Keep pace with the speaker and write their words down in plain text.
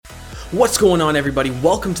What's going on, everybody?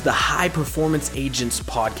 Welcome to the High Performance Agents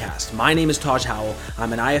podcast. My name is Taj Howell.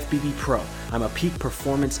 I'm an IFBB pro. I'm a peak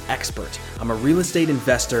performance expert. I'm a real estate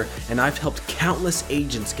investor, and I've helped countless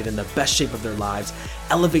agents get in the best shape of their lives,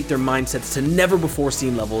 elevate their mindsets to never before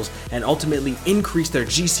seen levels, and ultimately increase their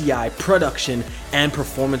GCI, production, and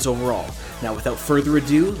performance overall. Now, without further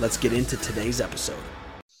ado, let's get into today's episode.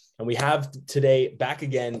 And we have today back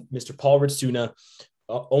again, Mr. Paul Ritsuna,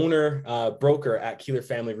 owner, broker at Keeler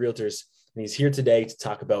Family Realtors. And he's here today to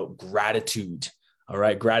talk about gratitude. All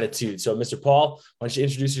right, gratitude. So Mr. Paul, why don't you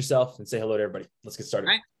introduce yourself and say hello to everybody? Let's get started.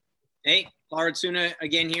 All right. Hey, Paul Ritsuna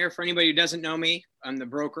again here. For anybody who doesn't know me, I'm the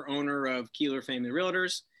broker owner of Keeler Family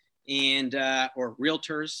Realtors and or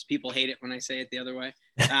Realtors. People hate it when I say it the other way.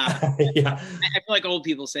 Yeah. I feel like old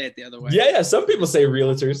people say it the other way. Yeah. Some people say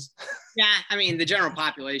realtors. Yeah, I mean, the general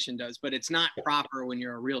population does, but it's not proper when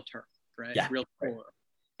you're a realtor, right? Yeah. Realtor. Right.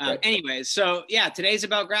 Right. Anyways, so yeah, today's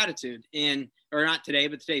about gratitude, or not today,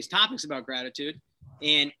 but today's topic's about gratitude.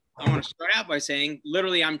 And I want to start out by saying,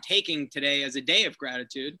 literally, I'm taking today as a day of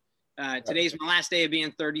gratitude. Today's my last day of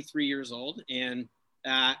being 33 years old. And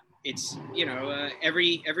it's,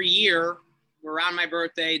 every year around my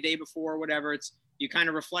birthday, day before, whatever, you kind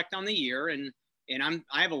of reflect on the year. And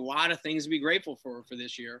I have a lot of things to be grateful for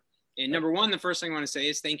this year. And number one, the first thing I want to say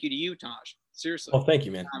is thank you to you, Taj. Seriously. Oh, thank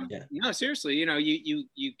you, man. Yeah. No, seriously.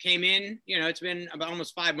 You came in, it's been about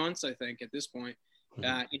almost 5 months, I think, at this point,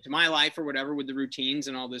 into my life or whatever with the routines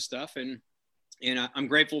and all this stuff. And I'm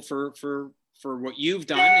grateful for what you've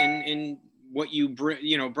done and what you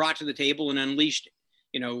brought to the table and unleashed,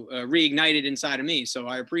 reignited inside of me. So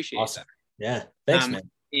I appreciate that. Yeah. Thanks, man.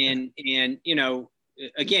 And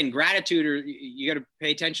again, gratitude, or you got to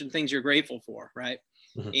pay attention to things you're grateful for. Right.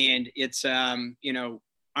 Mm-hmm. And it's,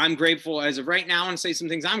 I'm grateful as of right now, and say some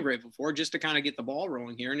things I'm grateful for just to kind of get the ball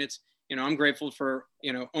rolling here. And it's, I'm grateful for,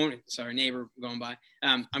 neighbor going by.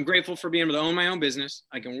 I'm grateful for being able to own my own business.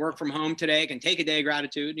 I can work from home today. I can take a day of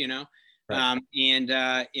gratitude, Right.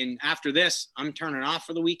 And after this, I'm turning off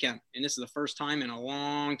for the weekend. And this is the first time in a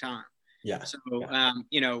long time. Yeah. So,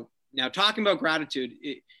 now talking about gratitude,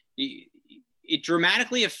 it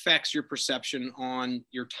dramatically affects your perception on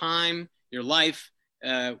your time, your life,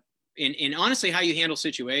 and honestly, how you handle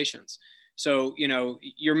situations. So,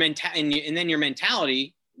 your and then your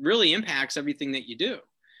mentality really impacts everything that you do.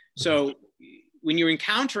 So when you're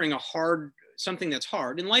encountering something that's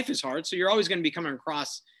hard, and life is hard, so you're always going to be coming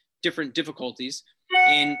across different difficulties.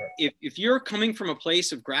 And if you're coming from a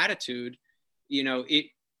place of gratitude, you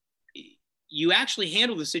actually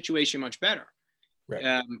handle the situation much better.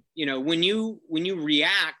 Right. When you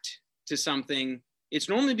react to something, it's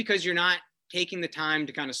normally because you're not taking the time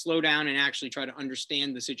to kind of slow down and actually try to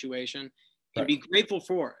understand the situation and be grateful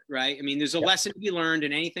for it. Right. I mean, there's a lesson to be learned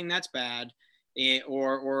in anything that's bad,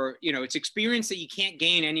 or it's experience that you can't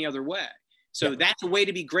gain any other way. So that's a way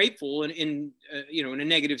to be grateful in a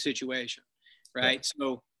negative situation. Right.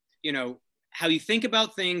 So, how you think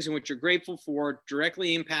about things and what you're grateful for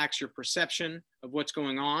directly impacts your perception of what's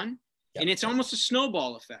going on. And it's almost a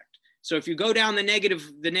snowball effect. So if you go down the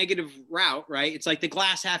negative route, right, it's like the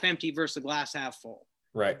glass half empty versus the glass half full.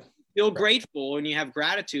 Right. Feel grateful and you have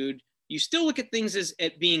gratitude. You still look at things as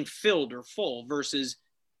at being filled or full versus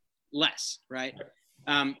less, right?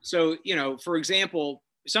 So, for example,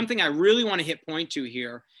 something I really want to hit point to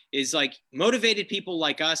here is like motivated people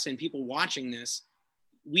like us and people watching this,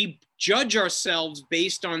 we judge ourselves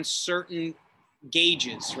based on certain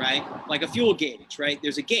gauges, right? Like a fuel gauge, right?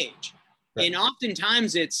 There's a gauge. Right. And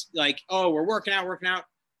oftentimes it's like, oh, we're working out.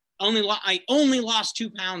 I only lost 2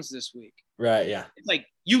 pounds this week. Right. Yeah. It's like,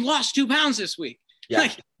 you lost 2 pounds this week. Yeah.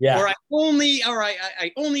 Or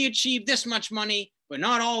I only achieved this much money, but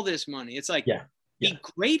not all this money. It's like, be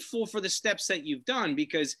grateful for the steps that you've done,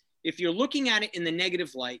 because if you're looking at it in the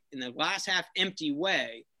negative light, in the glass half empty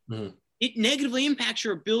way, it negatively impacts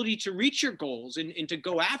your ability to reach your goals and to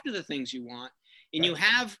go after the things you want. And you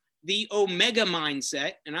have the Omega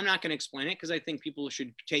mindset, and I'm not going to explain it because I think people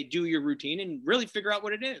should do your routine and really figure out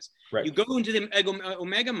what it is. Right. You go into the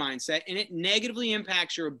Omega mindset, and it negatively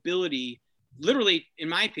impacts your ability, literally, in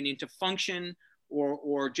my opinion, to function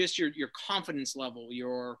or just your confidence level,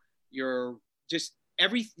 your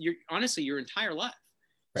honestly, your entire life.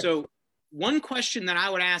 Right. So one question that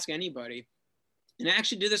I would ask anybody, and I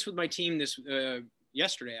actually did this with my team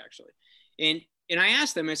yesterday, actually, and I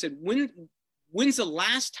asked them, I said, when's the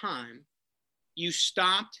last time you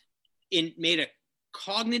stopped and made a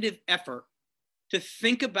cognitive effort to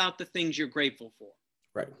think about the things you're grateful for?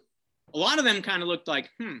 Right. A lot of them kind of looked like,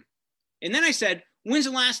 And then I said, when's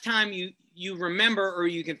the last time you remember or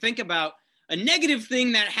you can think about a negative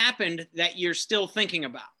thing that happened that you're still thinking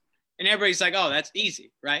about? And everybody's like, oh, that's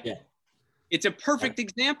easy, right? Yeah. It's a perfect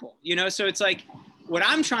example, you know? So it's like, what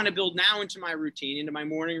I'm trying to build now into my routine, into my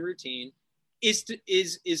morning routine is to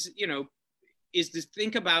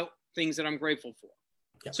think about things that I'm grateful for.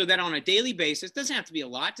 Yep. So that on a daily basis, doesn't have to be a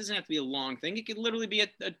lot, doesn't have to be a long thing. It could literally be a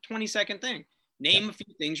 20-second thing. Name a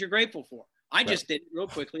few things you're grateful for. I just did it real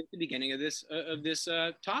quickly at the beginning of this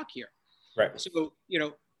talk here. Right. So, you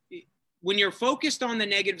know, when you're focused on the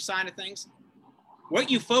negative side of things, what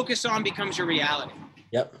you focus on becomes your reality.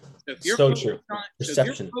 Yep. So if you're so true.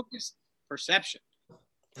 perception. Perception.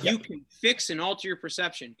 Yep. You can fix and alter your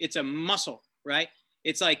perception. It's a muscle, right?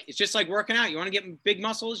 It's just like working out. You want to get big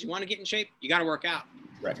muscles, you want to get in shape, you got to work out.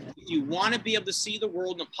 Right. If you want to be able to see the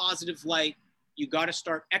world in a positive light, you got to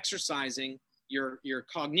start exercising your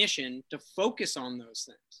cognition to focus on those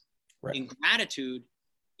things. Right. And gratitude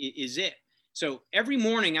is it. So every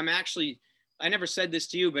morning I never said this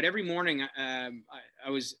to you, but every morning I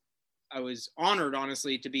was honored,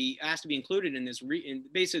 honestly, to be asked to be included in this.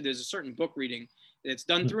 Basically, there's a certain book reading that's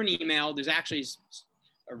done through an email. There's actually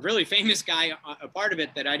a really famous guy, a part of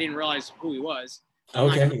it that I didn't realize who he was.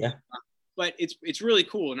 Okay, yeah. But it's really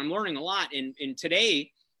cool, and I'm learning a lot. And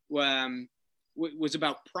today was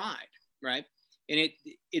about pride, right? And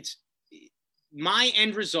it's my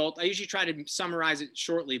end result. I usually try to summarize it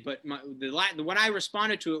shortly, but what I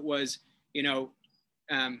responded to it was, you know,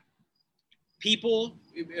 people.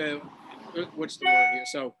 What's the word here?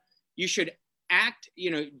 So you should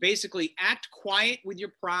basically act quiet with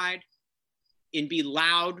your pride and be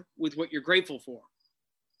loud with what you're grateful for.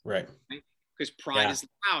 Right. Because pride is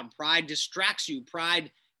loud. Pride distracts you.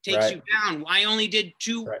 Pride takes you down. I only did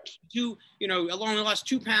I only lost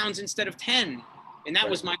 2 pounds instead of 10. And that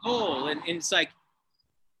was my goal. And it's like,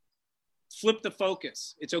 flip the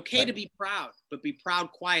focus. It's okay to be proud, but be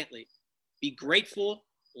proud quietly. Be grateful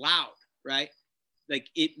loud, right? Like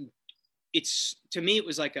it's to me, it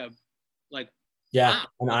was like an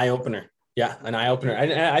eye opener. Yeah, an eye opener.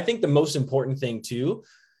 And I think the most important thing too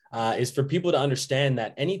is for people to understand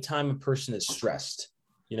that anytime a person is stressed,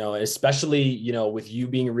 you know, especially, you know, with you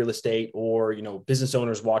being in real estate or, you know, business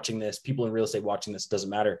owners watching this, people in real estate watching this, doesn't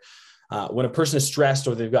matter. When a person is stressed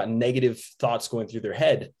or they've got negative thoughts going through their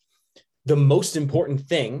head, the most important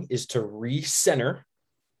thing is to recenter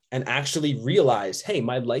and actually realize, hey,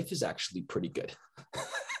 my life is actually pretty good.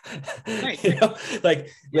 Right. You know, like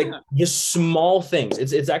the small things.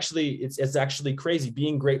 It's actually crazy.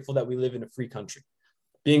 Being grateful that we live in a free country,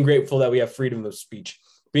 being grateful that we have freedom of speech,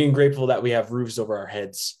 being grateful that we have roofs over our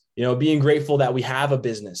heads, you know, being grateful that we have a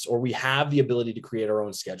business or we have the ability to create our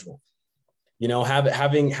own schedule. You know,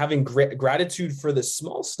 having gratitude for the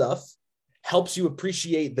small stuff helps you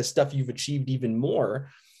appreciate the stuff you've achieved even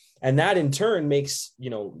more. And that in turn makes,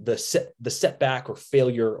 you know, the setback or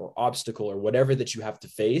failure or obstacle or whatever that you have to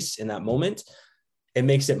face in that moment, it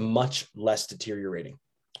makes it much less deteriorating,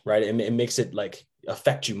 right? It makes it like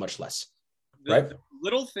affect you much less, right? The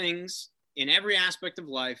little things in every aspect of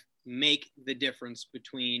life make the difference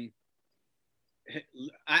between,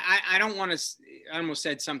 I don't want to, I almost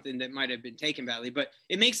said something that might have been taken badly, but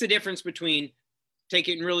it makes the difference between, take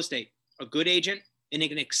it in real estate, a good agent and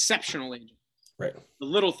an exceptional agent. Right. The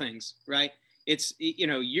little things, right? It's, you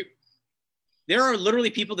know, there are literally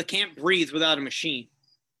people that can't breathe without a machine.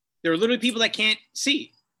 There are literally people that can't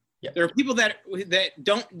see. Yep. There are people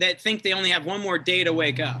that think they only have one more day to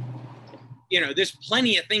wake up. You know, there's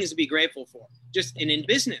plenty of things to be grateful for. And in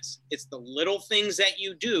business, it's the little things that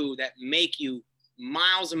you do that make you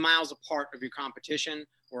miles and miles apart of your competition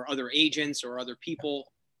or other agents or other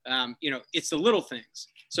people. You know, it's the little things.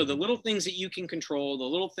 So the little things that you can control, the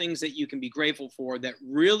little things that you can be grateful for that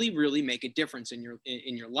really, really make a difference in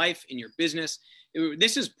your life, in your business.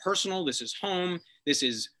 This is personal. This is home. This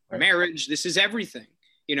is marriage. This is everything,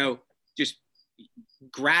 you know, just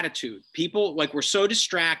gratitude. People, like, we're so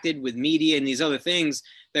distracted with media and these other things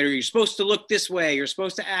that you're supposed to look this way. You're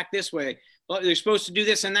supposed to act this way. But you're supposed to do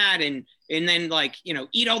this and that. And then, like, you know,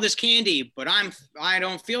 eat all this candy, but I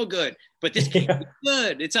don't feel good, but this candy is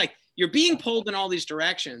good. It's like, you're being pulled in all these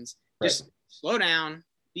directions. Just slow down,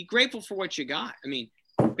 be grateful for what you got. I mean,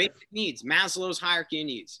 basic needs, Maslow's hierarchy of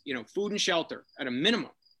needs, you know, food and shelter at a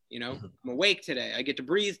minimum, you know, I'm awake today. I get to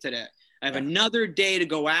breathe today. I have another day to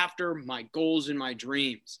go after my goals and my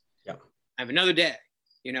dreams. I have another day,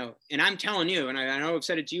 you know, and I'm telling you, and I know I've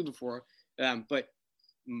said it to you before, but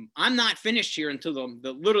I'm not finished here until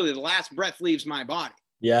literally the last breath leaves my body.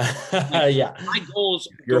 Yeah. My goals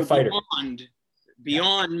You're a fighter.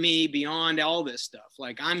 Beyond me, beyond all this stuff.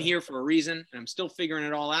 Like, I'm here for a reason and I'm still figuring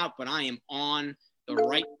it all out, but I am on the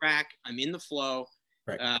right track. I'm in the flow.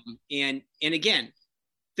 Right. And again,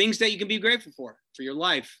 things that you can be grateful for. for your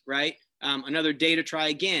life, right? Another day to try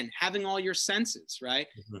again, having all your senses, right?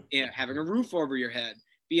 Having a roof over your head,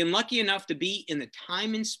 being lucky enough to be in the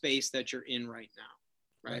time and space that you're in right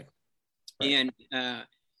now, right? And,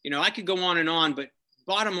 I could go on and on, but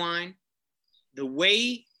bottom line, the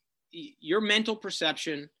way your mental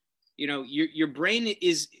perception, your brain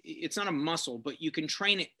it's not a muscle, but you can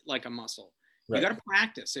train it like a muscle. Right. You got to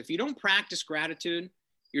practice. If you don't practice gratitude,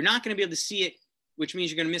 you're not going to be able to see it, which means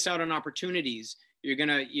you're going to miss out on opportunities. You're going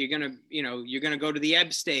to go to the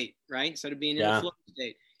ebb state, right? Instead of being in the flow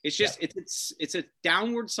state. It's just, it's a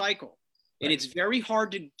downward cycle. And it's very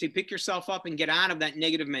hard to pick yourself up and get out of that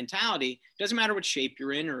negative mentality. Doesn't matter what shape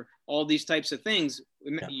you're in or all these types of things.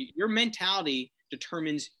 Your mentality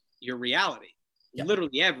determines your reality,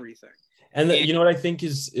 literally everything. And you know what I think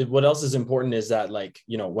is what else is important is that, like,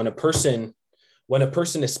 when a person,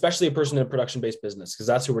 especially a person in a production-based business, because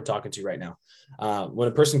that's who we're talking to right now. When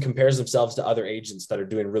a person compares themselves to other agents that are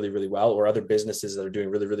doing really, really well, or other businesses that are doing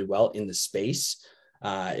really, really well in the space,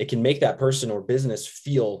 it can make that person or business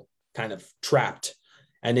feel kind of trapped.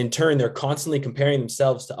 And in turn, they're constantly comparing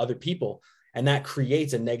themselves to other people. And that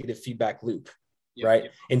creates a negative feedback loop, right?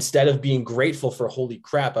 Instead of being grateful for, holy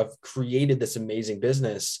crap, I've created this amazing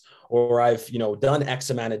business, or I've, done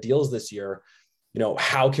X amount of deals this year.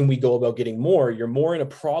 How can we go about getting more? You're more in a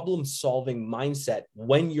problem solving mindset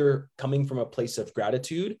when you're coming from a place of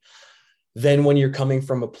gratitude than when you're coming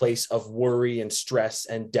from a place of worry and stress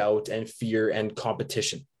and doubt and fear and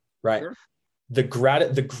competition, right? Sure. The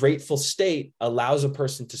grateful state allows a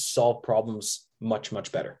person to solve problems much, much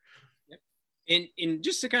better. And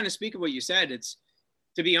just to kind of speak of what you said, it's,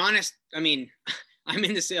 to be honest, I mean, I'm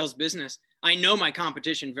in the sales business. I know my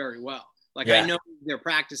competition very well. Like, I know their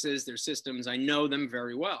practices, their systems, I know them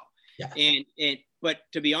very well. But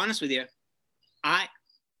to be honest with you,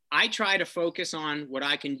 I try to focus on what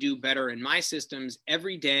I can do better in my systems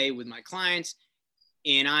every day with my clients,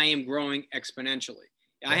 and I am growing exponentially.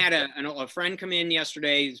 I had a friend come in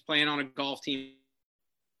yesterday. He's playing on a golf team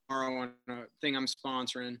tomorrow on a thing I'm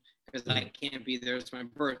sponsoring because I can't be there. It's my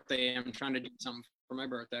birthday. I'm trying to do something for my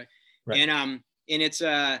birthday. Right. And it's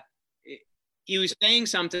he was saying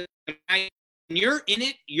something. You're in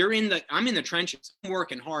it. I'm in the trenches. I'm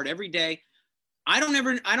working hard every day. I don't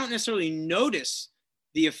necessarily notice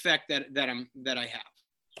the effect that I have.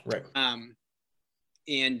 Right.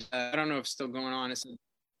 And I don't know if it's still going on. It's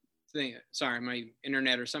thing. Sorry, my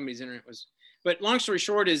internet or somebody's internet was. But long story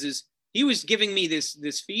short is he was giving me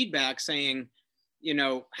this feedback saying,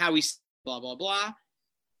 how he's blah blah blah.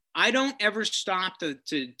 I don't ever stop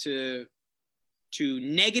to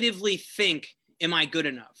negatively think, am I good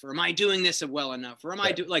enough, or am I doing this well enough, or am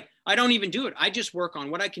I I don't even do it. I just work on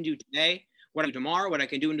what I can do today, what I do tomorrow, what I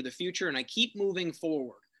can do into the future, and I keep moving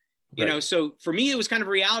forward. So for me, it was kind of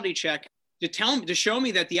a reality check to show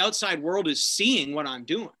me that the outside world is seeing what I'm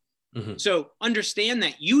doing. Mm-hmm. So understand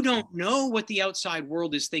that you don't know what the outside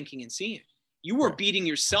world is thinking and seeing. You are beating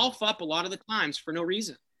yourself up a lot of the times for no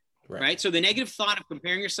reason, right? So the negative thought of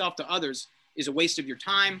comparing yourself to others is a waste of your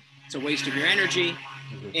time. It's a waste of your energy.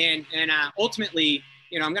 Mm-hmm. And ultimately,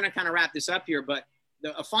 I'm going to kind of wrap this up here, but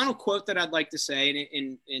a final quote that I'd like to say,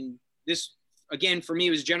 and this, again, for me,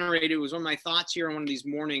 was generated, it was one of my thoughts here on one of these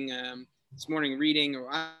this morning reading, or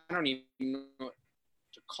I don't even know what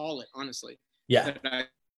to call it, honestly. Yeah.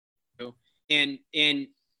 And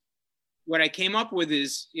what I came up with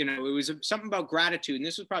is, it was something about gratitude. And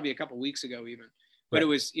this was probably a couple of weeks ago even, but it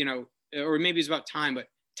was, or maybe it's about time, but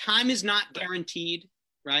time is not guaranteed,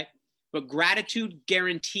 right? But gratitude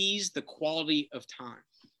guarantees the quality of time.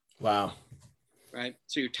 Wow. Right.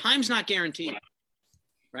 So your time's not guaranteed,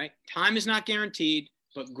 right? Time is not guaranteed,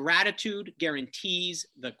 but gratitude guarantees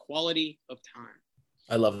the quality of time.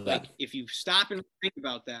 I love that. Like, if you stop and think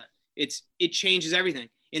about that, it changes everything.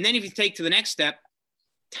 And then if you take to the next step,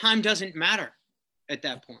 time doesn't matter at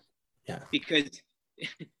that point. Yeah. Because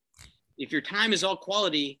if your time is all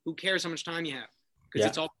quality, who cares how much time you have? Because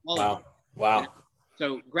it's all quality. Wow.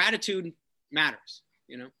 So gratitude matters,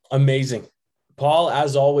 Amazing. Paul,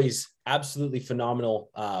 as always, absolutely phenomenal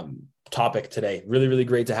topic today. Really, really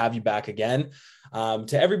great to have you back again. To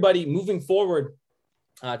everybody moving forward,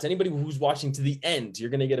 to anybody who's watching to the end, you're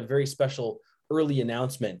going to get a very special early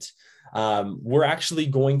announcement. I'm actually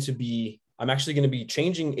going to be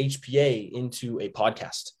changing HPA into a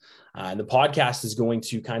podcast. And the podcast is going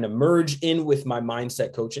to kind of merge in with my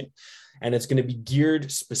mindset coaching. And it's going to be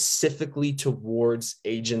geared specifically towards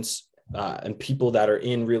agents and people that are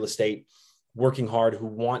in real estate, working hard, who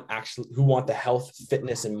want the health,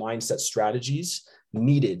 fitness, and mindset strategies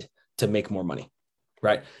needed to make more money.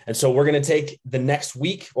 Right. And so we're going to take the next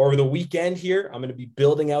week or the weekend here. I'm going to be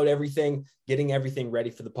building out everything, getting everything ready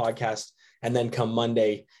for the podcast. And then come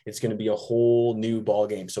Monday, it's going to be a whole new ball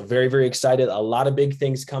game. So very, very excited. A lot of big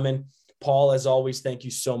things coming. Paul, as always, thank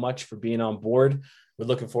you so much for being on board. We're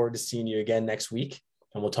looking forward to seeing you again next week,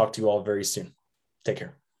 and we'll talk to you all very soon. Take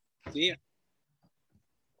care. See ya.